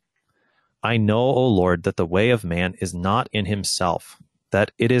jackals. I know, O Lord, that the way of man is not in himself,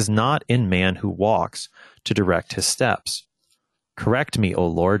 that it is not in man who walks to direct his steps. Correct me, O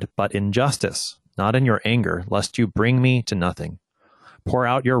Lord, but in justice, not in your anger, lest you bring me to nothing. Pour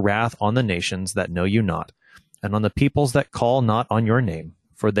out your wrath on the nations that know you not, and on the peoples that call not on your name,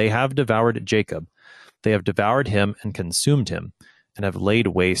 for they have devoured Jacob. They have devoured him and consumed him, and have laid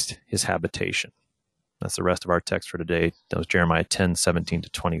waste his habitation. That's the rest of our text for today. That was Jeremiah 10:17 to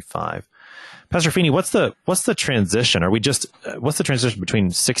 25. Pastor Feeney, what's the transition? What's the transition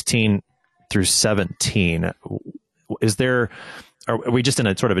between 16 through 17? Are we just in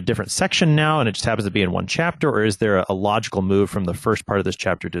a sort of a different section now, and it just happens to be in one chapter, or is there a logical move from the first part of this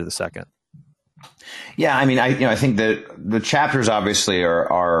chapter to the second? Yeah, I mean, I think that the chapters obviously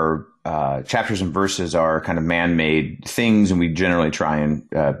are chapters and verses are kind of man-made things, and we generally try and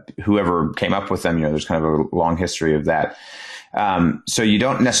whoever came up with them, there's kind of a long history of that. So you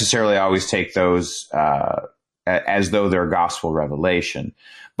don't necessarily always take those as though they're gospel revelation,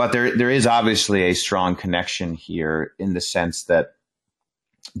 but there is obviously a strong connection here in the sense that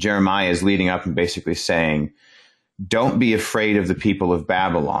Jeremiah is leading up and basically saying, "Don't be afraid of the people of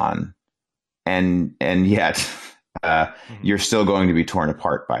Babylon." And yet you're still going to be torn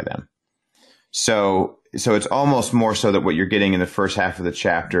apart by them. So it's almost more so that what you're getting in the first half of the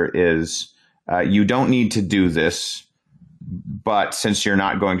chapter is you don't need to do this, but since you're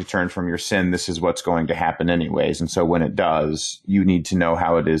not going to turn from your sin, this is what's going to happen anyways. And so when it does, you need to know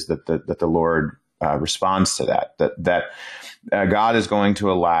how it is that the Lord responds to that God is going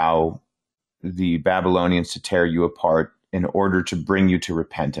to allow the Babylonians to tear you apart in order to bring you to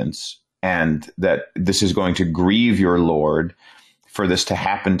repentance, and that this is going to grieve your Lord for this to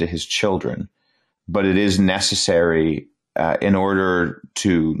happen to his children. But it is necessary in order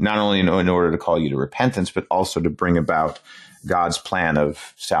to, not only in order to call you to repentance, but also to bring about God's plan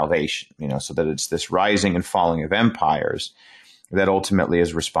of salvation, so that it's this rising and falling of empires that ultimately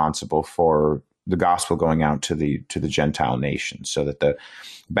is responsible for the gospel going out to the Gentile nations, so that the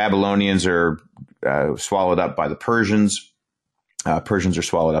Babylonians are swallowed up by the Persians. Persians are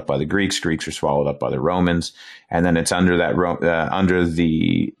swallowed up by the Greeks. Greeks are swallowed up by the Romans, and then it's under that under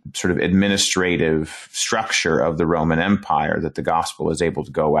the sort of administrative structure of the Roman Empire that the gospel is able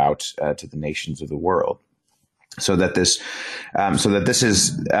to go out to the nations of the world. So that this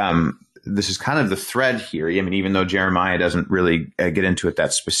is kind of the thread here. I mean, even though Jeremiah doesn't really get into it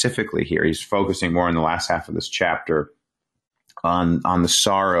that specifically here, he's focusing more in the last half of this chapter on the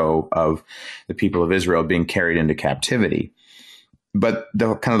sorrow of the people of Israel being carried into captivity. But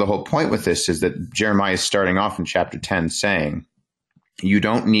the whole point with this is that Jeremiah is starting off in chapter 10 saying, you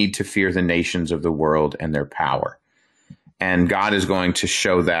don't need to fear the nations of the world and their power. And God is going to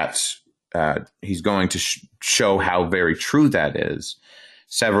show that, he's going to show how very true that is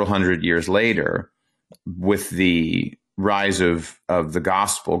several hundred years later with the rise of the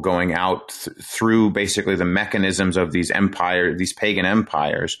gospel going out through basically the mechanisms of these pagan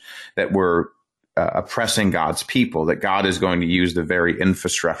empires that were oppressing God's people, that God is going to use the very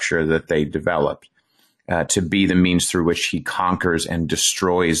infrastructure that they developed to be the means through which he conquers and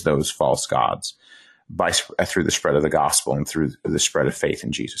destroys those false gods through the spread of the gospel and through the spread of faith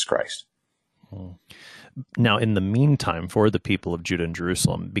in Jesus Christ. Now, in the meantime, for the people of Judah and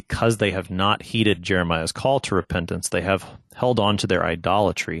Jerusalem, because they have not heeded Jeremiah's call to repentance, they have held on to their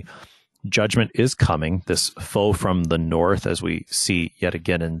idolatry. Judgment is coming. This foe from the north, as we see yet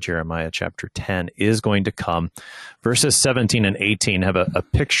again in Jeremiah chapter 10, is going to come. Verses 17 and 18 have a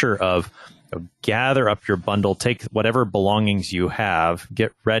picture of gather up your bundle, take whatever belongings you have,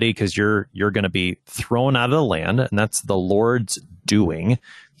 get ready because you're going to be thrown out of the land, and that's the Lord's doing.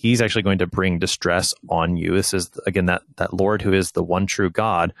 He's actually going to bring distress on you. This is, again, that Lord who is the one true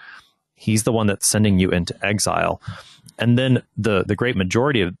God. He's the one that's sending you into exile. And then the great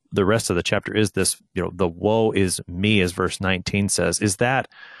majority of the rest of the chapter is this, the woe is me, as verse 19 says. Is that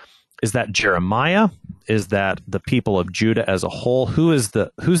Jeremiah? Is that the people of Judah as a whole? Who's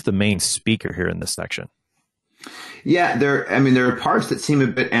the main speaker here in this section? Yeah, there are parts that seem a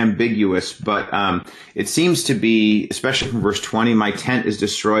bit ambiguous, but it seems to be, especially from verse 20, my tent is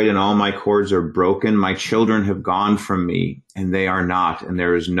destroyed and all my cords are broken. My children have gone from me and they are not, and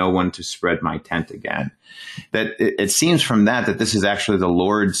there is no one to spread my tent again. That it seems from that this is actually the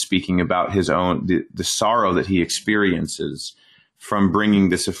Lord speaking about his own, the sorrow that he experiences from bringing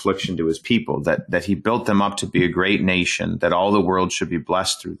this affliction to his people, that he built them up to be a great nation, that all the world should be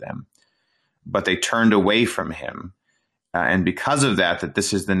blessed through them. But they turned away from him. And because of that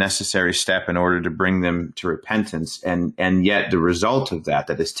this is the necessary step in order to bring them to repentance. And yet the result of that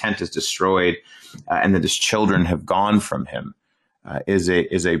his tent is destroyed and that his children have gone from him is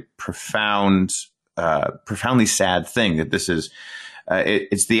a profoundly sad thing. That this is,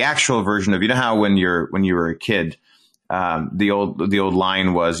 it's the actual version of, how when you were a kid, the old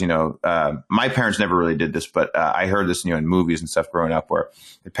line was, my parents never really did this, but I heard this, in movies and stuff growing up, where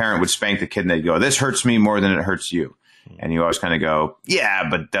the parent would spank the kid and they'd go, "This hurts me more than it hurts you." And you always kind of go, "Yeah,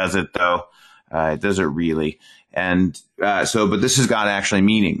 but does it though? Does it really?" And but this is God actually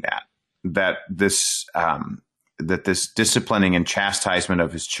meaning that this disciplining and chastisement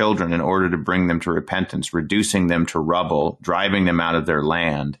of his children in order to bring them to repentance, reducing them to rubble, driving them out of their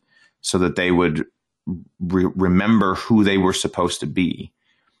land, so that they would remember who they were supposed to be,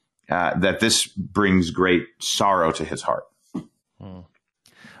 that this brings great sorrow to his heart.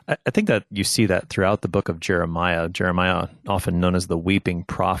 I think that you see that throughout the book of Jeremiah. Jeremiah, often known as the weeping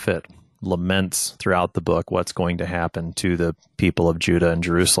prophet, laments throughout the book what's going to happen to the people of Judah and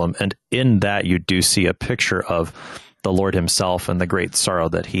Jerusalem. And in that, you do see a picture of the Lord himself and the great sorrow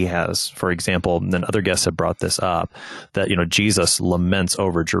that he has. For example, and other guests have brought this up, that, Jesus laments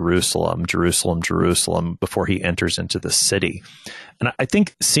over Jerusalem, Jerusalem, Jerusalem, before he enters into the city. And I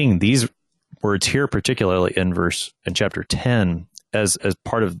think seeing these words here, particularly in chapter 10, as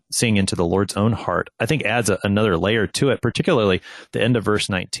part of seeing into the Lord's own heart, I think adds another layer to it, particularly the end of verse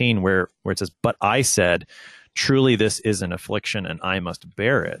 19, where it says, "But I said, truly this is an affliction and I must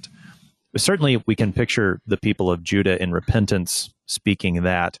bear it." Certainly, we can picture the people of Judah in repentance speaking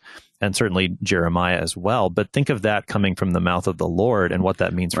that, and certainly Jeremiah as well. But think of that coming from the mouth of the Lord and what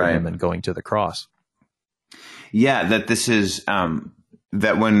that means for him and going to the cross. Yeah, that this is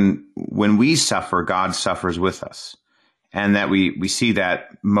that when we suffer, God suffers with us, and that we see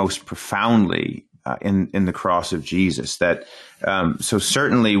that most profoundly in the cross of Jesus. That so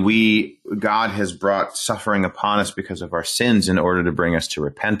certainly God has brought suffering upon us because of our sins in order to bring us to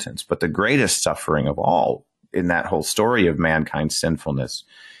repentance. But the greatest suffering of all in that whole story of mankind's sinfulness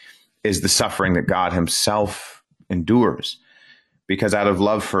is the suffering that God himself endures. Because out of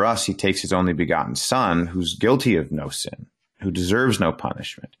love for us, he takes his only begotten Son, who's guilty of no sin, who deserves no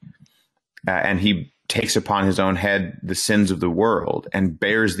punishment, and he takes upon his own head the sins of the world and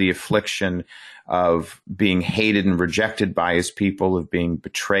bears the affliction of being hated and rejected by his people, of being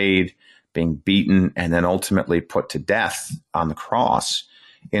betrayed, being beaten, and then ultimately put to death on the cross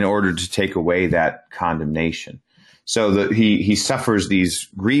in order to take away that condemnation. So that he suffers these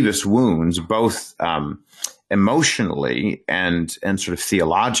grievous wounds, both emotionally and sort of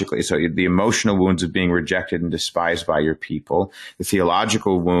theologically. So the emotional wounds of being rejected and despised by your people, the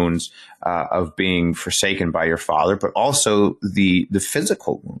theological wounds of being forsaken by your Father, but also the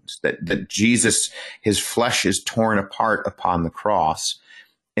physical wounds that Jesus, his flesh is torn apart upon the cross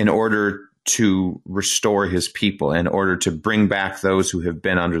in order to restore his people, in order to bring back those who have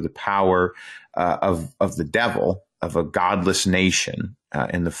been under the power of the devil, of a godless nation,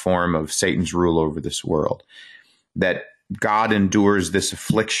 in the form of Satan's rule over this world. that God endures this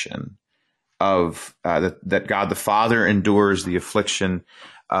affliction of that God the Father endures the affliction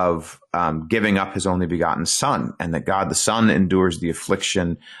of giving up his only begotten Son, and that God the Son endures the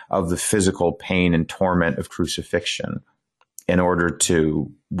affliction of the physical pain and torment of crucifixion in order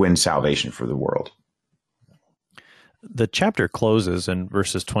to win salvation for the world. The chapter closes in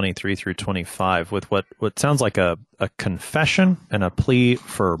verses 23 through 25 with what sounds like a confession and a plea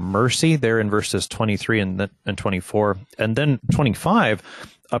for mercy there in verses 23 and 24. And then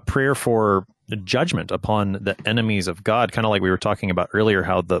 25, a prayer for judgment upon the enemies of God, kind of like we were talking about earlier,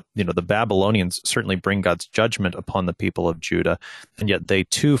 how the Babylonians certainly bring God's judgment upon the people of Judah, and yet they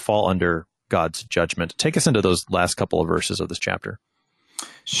too fall under God's judgment. Take us into those last couple of verses of this chapter.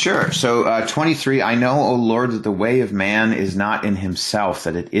 Sure. So 23, I know, O Lord, that the way of man is not in himself,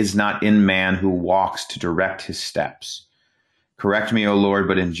 that it is not in man who walks to direct his steps. Correct me, O Lord,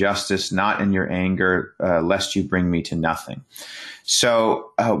 but in justice, not in your anger, lest you bring me to nothing.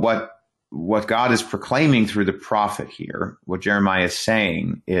 So what God is proclaiming through the prophet here, what Jeremiah is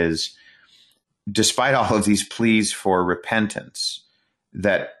saying is, despite all of these pleas for repentance,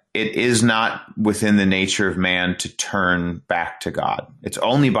 that it is not within the nature of man to turn back to God. It's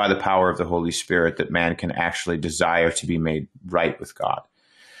only by the power of the Holy Spirit that man can actually desire to be made right with God.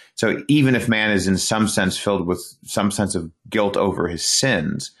 So even if man is in some sense filled with some sense of guilt over his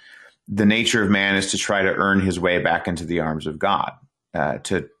sins, the nature of man is to try to earn his way back into the arms of God,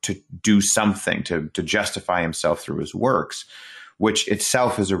 to do something, to justify himself through his works, which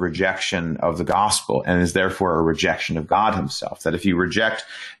itself is a rejection of the gospel and is therefore a rejection of God himself. That if you reject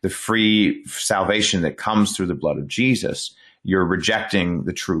the free salvation that comes through the blood of Jesus, you're rejecting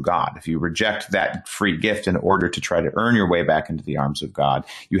the true God. If you reject that free gift in order to try to earn your way back into the arms of God,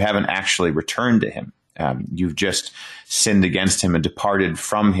 you haven't actually returned to him. You've just sinned against him and departed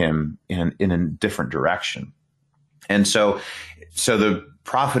from him in a different direction. And so the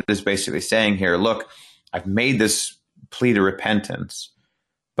prophet is basically saying here, look, I've made this plea to repentance,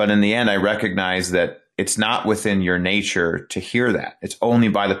 but in the end, I recognize that it's not within your nature to hear that. It's only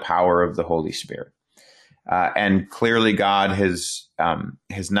by the power of the Holy Spirit. And clearly God has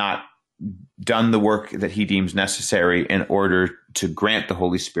not done the work that he deems necessary in order to grant the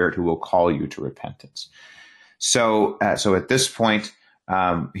Holy Spirit who will call you to repentance. So at this point,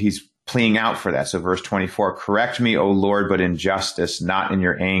 he's pleading out for that. So verse 24, correct me, O Lord, but in justice, not in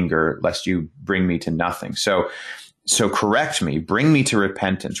your anger, lest you bring me to nothing. So correct me, bring me to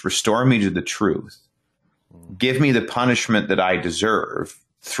repentance, restore me to the truth, give me the punishment that I deserve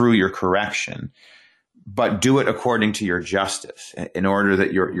through your correction, but do it according to your justice in order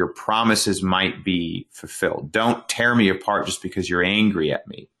that your promises might be fulfilled. Don't tear me apart just because you're angry at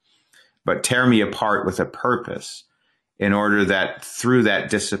me, but tear me apart with a purpose in order that through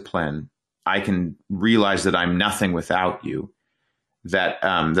that discipline, I can realize that I'm nothing without you, that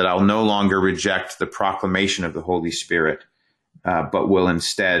I'll no longer reject the proclamation of the Holy Spirit, but will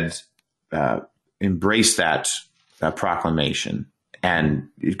instead embrace that proclamation and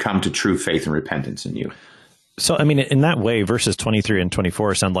come to true faith and repentance in you. So, I mean, in that way, verses 23 and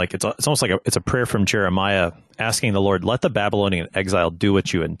 24 sound like it's almost like it's a prayer from Jeremiah asking the Lord, let the Babylonian exile do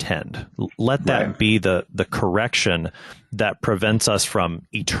what you intend. Let that be the correction that prevents us from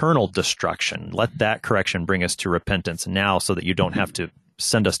eternal destruction. Let that correction bring us to repentance now so that you don't have to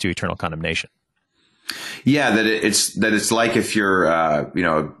send us to eternal condemnation. Yeah, that it's like if you're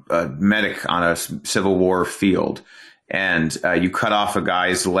a medic on a Civil War field, and you cut off a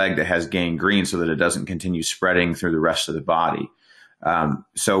guy's leg that has gangrene so that it doesn't continue spreading through the rest of the body.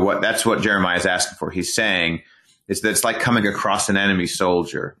 That's what Jeremiah is asking for. He's saying is that it's like coming across an enemy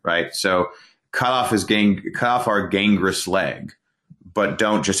soldier, right? So cut off our gangrenous leg, but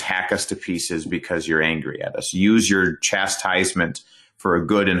don't just hack us to pieces because you're angry at us. Use your chastisement for a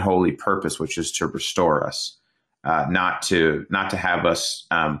good and holy purpose, which is to restore us. Not to have us,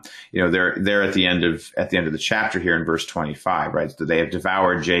 they're at the end of the chapter here in verse 25, right? So they have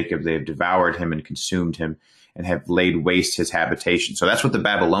devoured Jacob, they have devoured him and consumed him, and have laid waste his habitation. So that's what the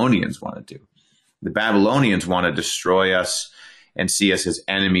Babylonians want to do. The Babylonians want to destroy us and see us as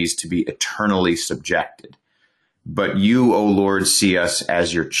enemies to be eternally subjected. But you, O Lord, see us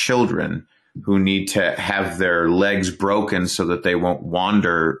as your children who need to have their legs broken so that they won't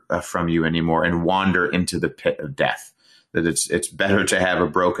wander from you anymore and wander into the pit of death. That it's better to have a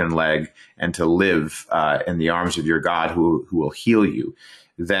broken leg and to live in the arms of your God who will heal you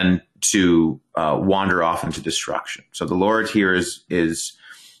than to wander off into destruction. So the Lord here is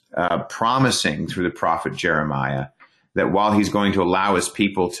promising through the prophet Jeremiah that while he's going to allow his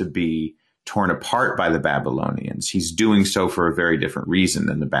people to be torn apart by the Babylonians, he's doing so for a very different reason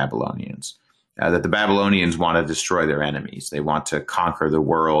than the Babylonians. that the Babylonians want to destroy their enemies. They want to conquer the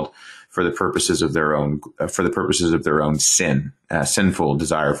world for the purposes of their own sinful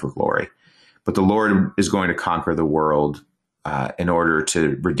desire for glory. But the Lord is going to conquer the world in order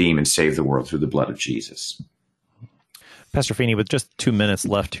to redeem and save the world through the blood of Jesus. Pastor Feeney, with just 2 minutes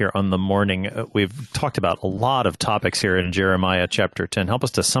left here on the morning, we've talked about a lot of topics here in Jeremiah chapter 10. Help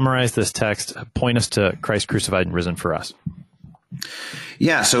us to summarize this text, point us to Christ crucified and risen for us.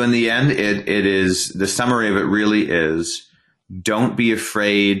 Yeah, so in the end, it is, the summary of it really is, don't be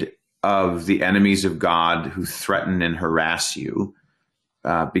afraid of the enemies of God who threaten and harass you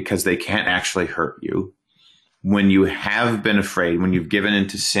because they can't actually hurt you. When you have been afraid, when you've given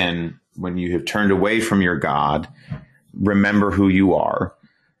into sin, when you have turned away from your God, remember who you are.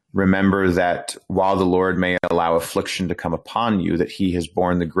 Remember that while the Lord may allow affliction to come upon you, that he has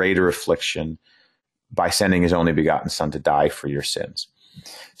borne the greater affliction by sending his only begotten Son to die for your sins.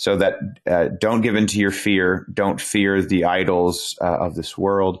 So that don't give in to your fear. Don't fear the idols of this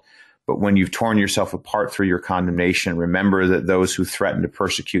world. But when you've torn yourself apart through your condemnation, remember that those who threaten to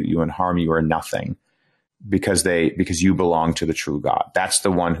persecute you and harm you are nothing, because you belong to the true God. That's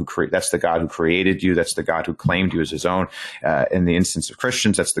the one that's the God who created you. That's the God who claimed you as his own. In the instance of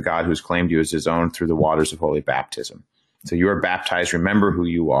Christians, that's the God who's claimed you as his own through the waters of holy baptism. So you are baptized. Remember who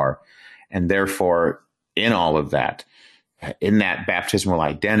you are. And therefore, in all of that, in that baptismal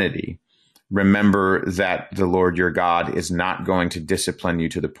identity, remember that the Lord your God is not going to discipline you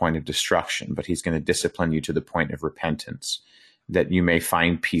to the point of destruction, but he's going to discipline you to the point of repentance, that you may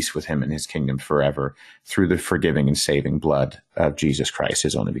find peace with him in his kingdom forever through the forgiving and saving blood of Jesus Christ,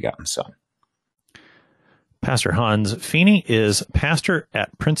 his only begotten Son. Pastor Hans Feeney is pastor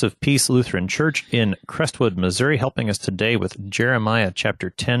at Prince of Peace Lutheran Church in Crestwood, Missouri, helping us today with Jeremiah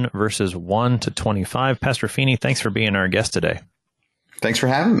chapter 10, verses 1 to 25. Pastor Feeney, thanks for being our guest today. Thanks for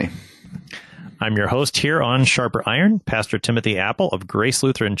having me. I'm your host here on Sharper Iron, Pastor Timothy Apple of Grace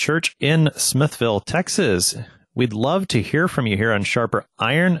Lutheran Church in Smithville, Texas. We'd love to hear from you here on Sharper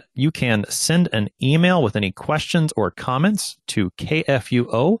Iron. You can send an email with any questions or comments to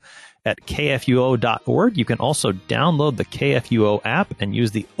kfuo@kfuo.org. You can also download the KFUO app and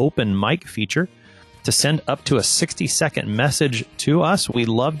use the open mic feature to send up to a 60-second message to us. We'd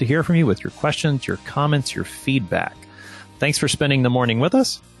love to hear from you with your questions, your comments, your feedback. Thanks for spending the morning with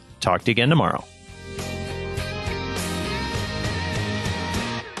us. Talk to you again tomorrow.